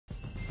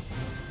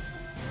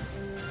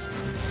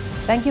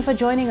Thank you for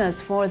joining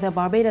us for the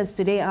Barbados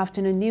Today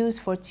afternoon news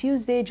for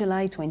Tuesday,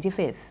 July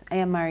 25th. I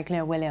am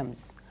Marie-Claire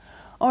Williams.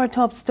 Our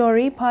top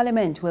story,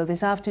 Parliament will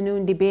this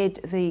afternoon debate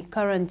the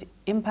current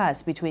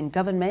impasse between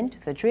government,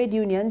 the trade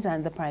unions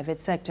and the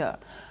private sector.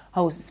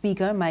 House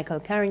Speaker Michael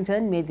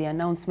Carrington made the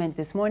announcement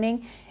this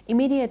morning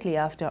immediately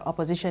after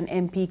opposition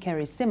MP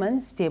Kerry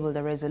Simmons tabled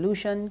a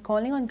resolution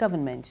calling on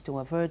government to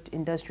avert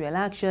industrial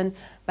action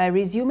by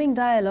resuming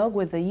dialogue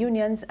with the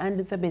unions and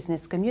the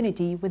business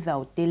community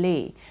without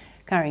delay.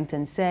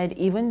 Carrington said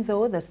even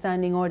though the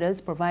standing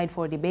orders provide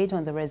for debate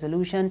on the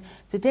resolution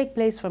to take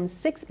place from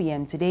 6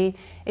 p.m. today,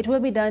 it will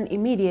be done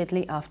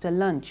immediately after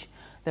lunch.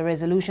 The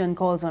resolution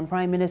calls on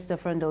Prime Minister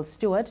Frundle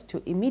Stewart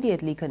to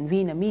immediately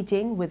convene a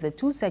meeting with the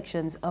two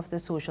sections of the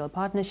social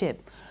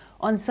partnership.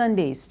 On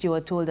Sunday,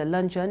 Stewart told a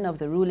luncheon of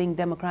the ruling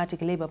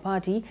Democratic Labour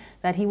Party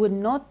that he would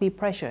not be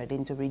pressured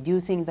into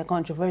reducing the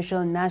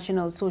controversial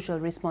National Social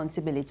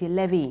Responsibility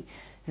Levy.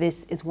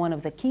 This is one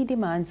of the key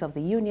demands of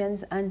the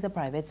unions and the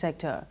private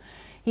sector.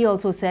 He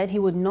also said he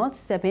would not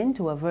step in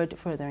to avert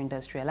further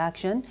industrial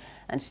action,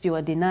 and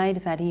Stewart denied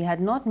that he had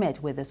not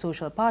met with the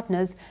social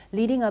partners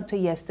leading up to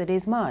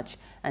yesterday's march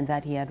and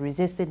that he had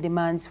resisted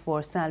demands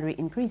for salary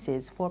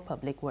increases for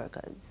public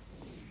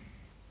workers.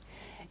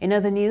 In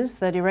other news,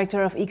 the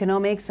Director of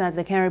Economics at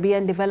the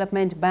Caribbean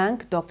Development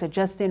Bank, Dr.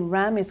 Justin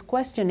Ram, is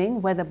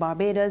questioning whether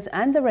Barbados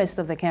and the rest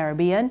of the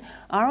Caribbean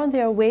are on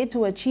their way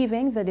to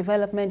achieving the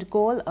development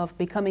goal of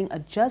becoming a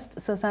just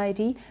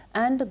society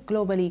and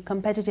globally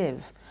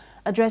competitive.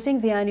 Addressing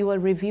the annual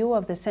review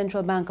of the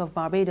Central Bank of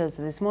Barbados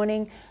this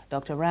morning,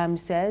 Dr. Ram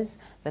says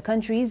the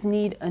countries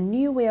need a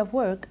new way of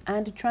work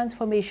and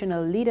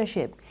transformational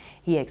leadership.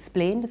 He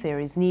explained there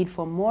is need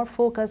for more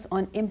focus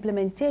on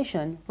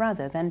implementation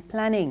rather than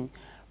planning.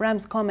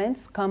 Ram's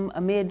comments come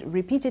amid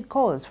repeated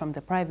calls from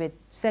the private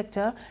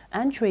sector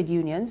and trade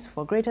unions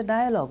for greater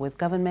dialogue with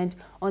government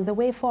on the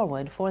way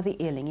forward for the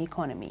ailing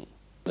economy.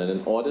 And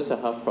in order to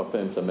have proper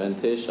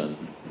implementation,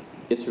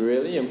 it's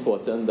really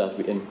important that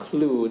we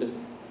include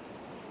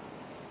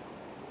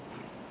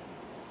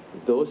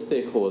those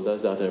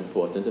stakeholders that are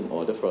important in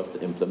order for us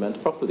to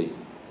implement properly.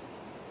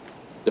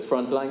 The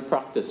frontline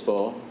practice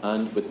for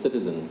and with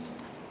citizens.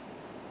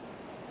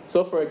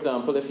 So, for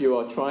example, if you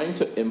are trying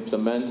to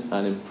implement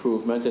an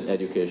improvement in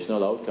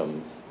educational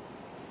outcomes,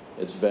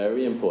 it's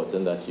very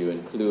important that you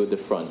include the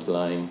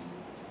frontline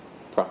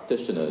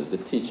practitioners, the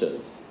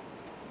teachers.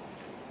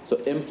 So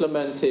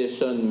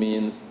implementation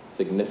means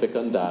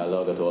significant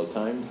dialogue at all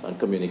times and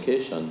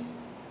communication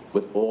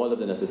with all of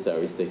the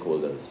necessary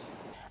stakeholders.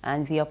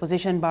 And the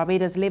opposition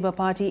Barbados Labour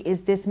Party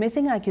is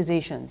dismissing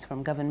accusations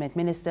from government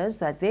ministers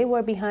that they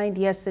were behind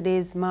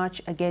yesterday's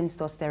march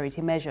against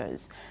austerity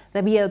measures.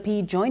 The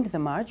BLP joined the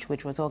march,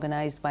 which was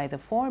organized by the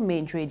four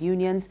main trade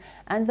unions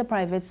and the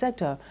private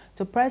sector,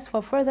 to press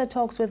for further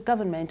talks with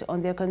government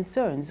on their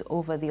concerns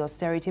over the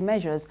austerity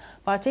measures,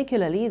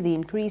 particularly the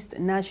increased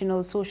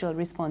National Social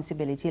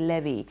Responsibility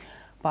Levy.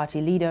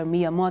 Party leader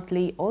Mia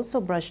Motley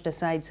also brushed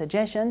aside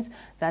suggestions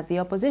that the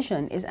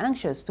opposition is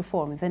anxious to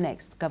form the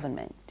next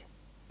government.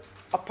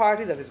 A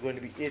party that is going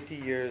to be 80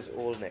 years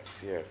old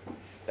next year,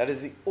 that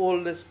is the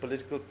oldest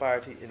political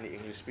party in the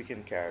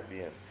English-speaking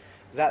Caribbean,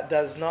 that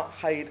does not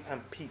hide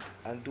and peek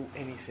and do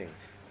anything,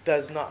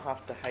 does not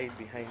have to hide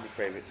behind the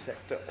private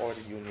sector or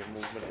the union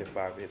movement in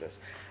Barbados.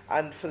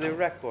 And for the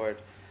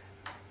record,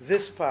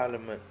 this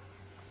parliament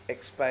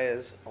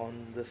expires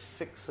on the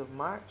 6th of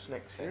March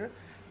next year.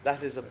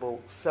 That is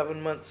about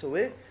 7 months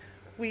away.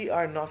 We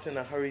are not in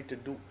a hurry to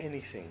do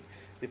anything.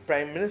 The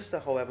Prime Minister,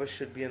 however,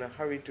 should be in a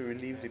hurry to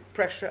relieve the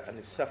pressure and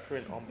the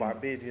suffering on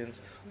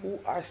Barbadians who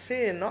are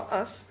saying, not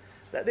us,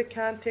 that they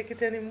can't take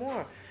it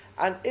anymore.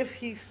 And if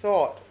he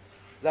thought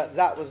that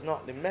that was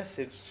not the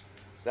message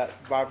that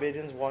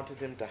Barbadians wanted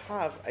him to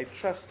have, I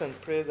trust and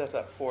pray that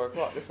at 4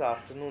 o'clock this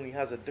afternoon he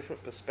has a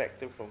different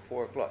perspective from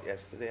 4 o'clock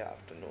yesterday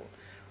afternoon.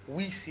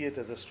 We see it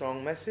as a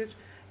strong message,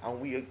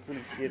 and we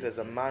equally see it as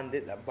a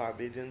mandate that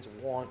Barbadians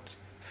want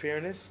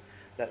fairness,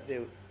 that they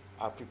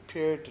are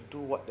prepared to do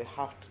what they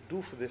have to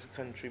do for this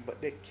country, but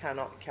they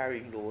cannot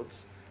carry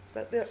loads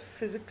that they're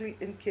physically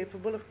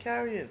incapable of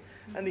carrying.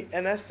 And the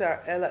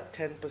NSRL at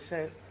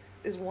 10%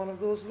 is one of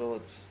those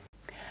loads.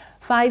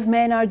 5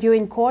 men are due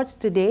in court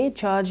today,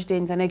 charged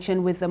in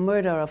connection with the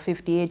murder of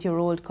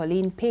 58-year-old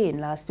Colleen Payne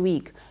last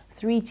week.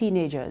 3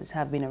 teenagers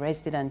have been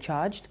arrested and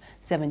charged.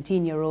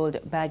 17-year-old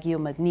Baguio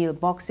McNeil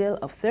Boxill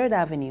of 3rd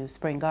Avenue,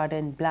 Spring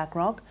Garden,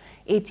 Blackrock,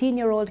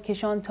 18-year-old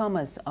Kishon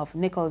Thomas of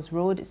Nichols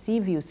Road,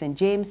 Seaview, St.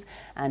 James,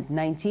 and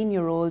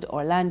 19-year-old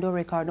Orlando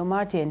Ricardo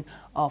Martin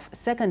of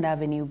 2nd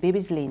Avenue,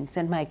 Babies Lane,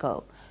 St.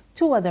 Michael.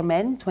 2 other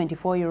men,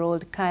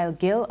 24-year-old Kyle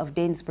Gill of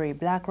Dainsbury,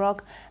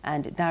 Blackrock,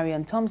 and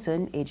Darian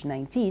Thompson, age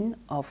 19,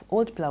 of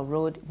Old Plough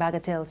Road,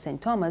 Bagatelle,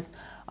 St. Thomas,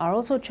 are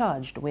also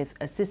charged with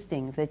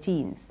assisting the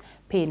teens.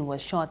 Payne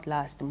was shot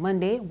last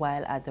Monday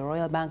while at the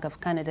Royal Bank of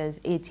Canada's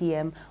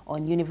ATM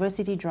on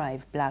University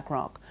Drive,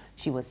 Blackrock.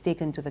 She was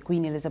taken to the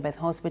Queen Elizabeth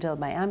Hospital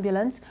by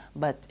ambulance,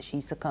 but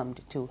she succumbed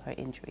to her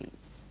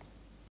injuries.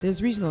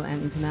 There's regional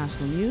and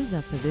international news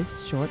after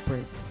this short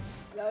break.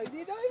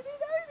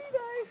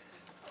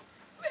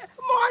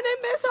 Morning,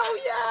 Miss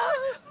O'Ya.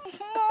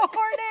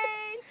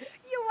 Morning!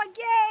 You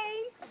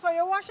again? So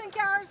you're washing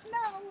cars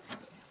now?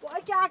 Well,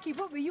 I can't keep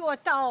up with you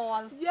at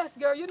all. Yes,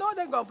 girl, you know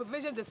they're going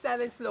provision to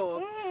selling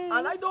slow.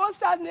 And I don't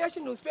sell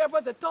nation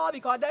newspapers at all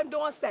because them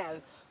don't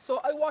sell.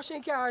 So I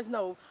washing cars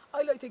now.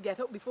 I like to get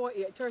up before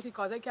 8:30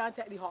 because I can't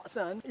take the hot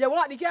sun. You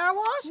want the car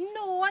wash?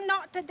 No,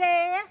 not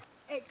today.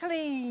 It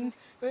clean.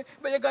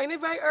 But you're going in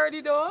very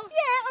early though?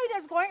 Yeah, I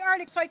just going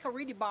early so I can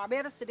read the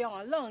Barbados Today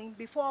online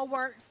before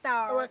work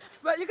starts. Right.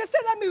 But you can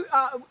still let me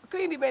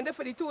clean the vendor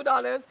for the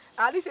 $2.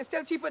 At least it's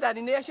still cheaper than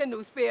the nation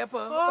newspaper.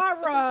 All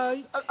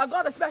right. I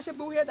got a special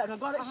boo here that I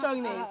got it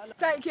shining.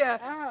 Thank you.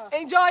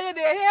 Enjoy your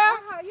day here.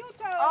 You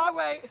too. All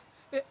right.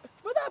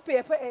 What that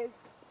paper is?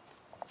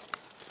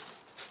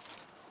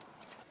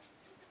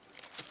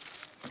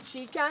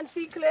 She can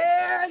see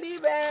clearly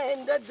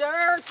when the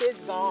dirt is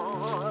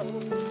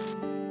gone.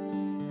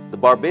 The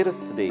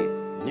Barbados Today,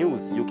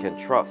 news you can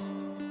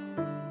trust.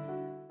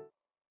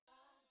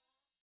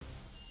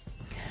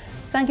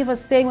 Thank you for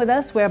staying with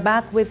us. We're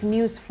back with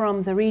news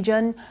from the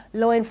region.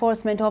 Law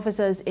enforcement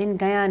officers in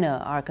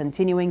Guyana are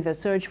continuing the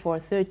search for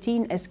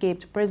 13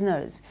 escaped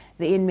prisoners.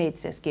 The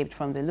inmates escaped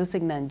from the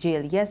Lusignan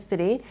jail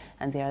yesterday,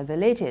 and they are the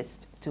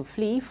latest to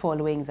flee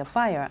following the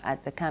fire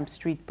at the Camp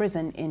Street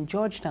prison in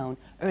Georgetown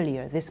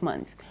earlier this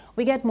month.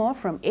 We get more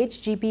from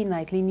HGP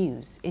Nightly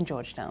News in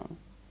Georgetown.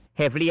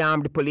 Heavily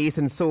armed police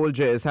and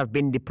soldiers have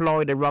been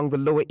deployed around the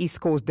lower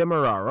east coast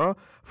Demerara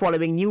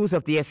following news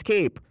of the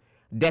escape.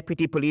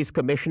 Deputy Police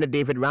Commissioner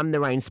David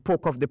Ramnarine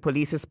spoke of the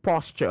police's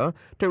posture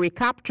to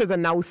recapture the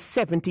now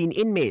 17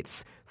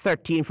 inmates,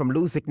 13 from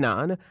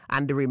Lusignan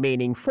and the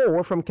remaining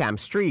 4 from Camp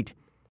Street.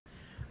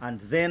 And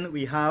then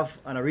we have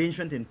an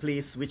arrangement in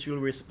place which will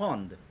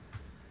respond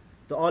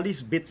to all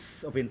these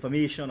bits of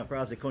information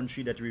across the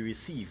country that we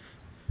receive,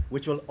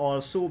 which will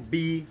also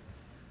be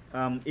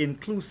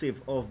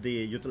inclusive of the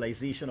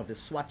utilization of the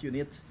SWAT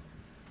unit,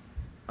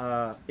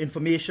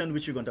 information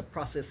which we're going to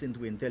process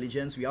into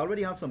intelligence. We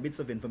already have some bits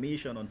of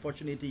information.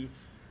 Unfortunately,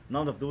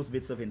 none of those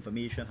bits of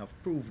information have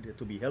proved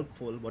to be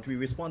helpful, but we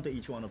respond to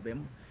each one of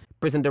them.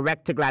 Prison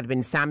Director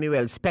Gladwin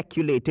Samuel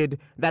speculated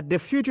that the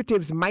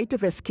fugitives might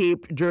have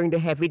escaped during the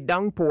heavy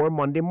downpour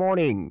Monday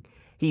morning.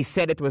 He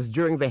said it was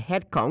during the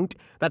head count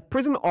that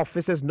prison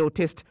officers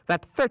noticed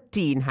that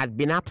 13 had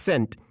been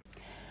absent.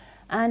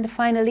 And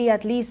finally,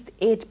 at least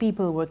 8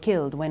 people were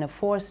killed when a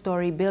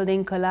 4-story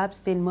building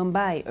collapsed in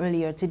Mumbai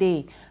earlier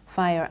today.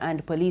 Fire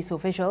and police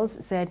officials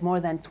said more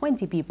than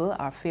 20 people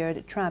are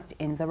feared trapped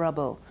in the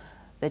rubble.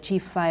 The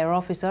chief fire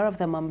officer of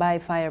the Mumbai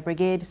Fire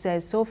Brigade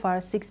says so far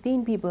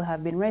 16 people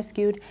have been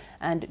rescued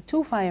and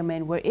 2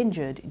 firemen were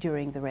injured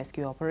during the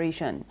rescue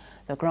operation.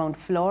 The ground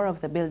floor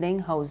of the building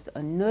housed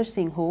a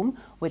nursing home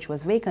which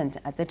was vacant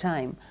at the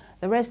time.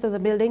 The rest of the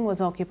building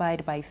was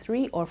occupied by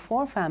 3 or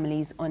 4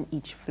 families on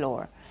each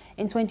floor.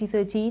 In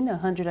 2013,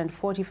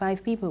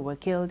 145 people were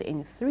killed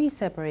in 3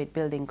 separate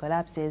building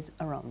collapses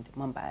around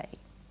Mumbai.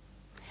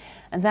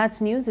 And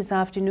that's news this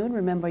afternoon.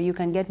 Remember, you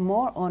can get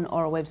more on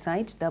our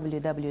website,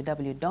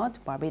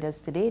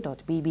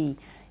 www.barbadostoday.bb.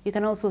 You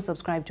can also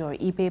subscribe to our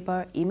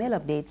e-paper, email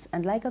updates,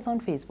 and like us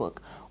on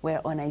Facebook. We're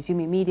on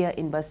Izumi Media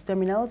in bus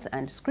terminals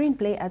and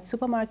Screenplay at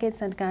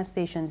supermarkets and gas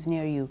stations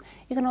near you.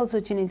 You can also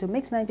tune into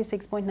Mix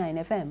 96.9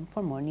 FM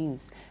for more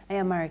news. I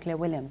am Marie Claire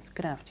Williams.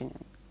 Good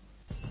afternoon.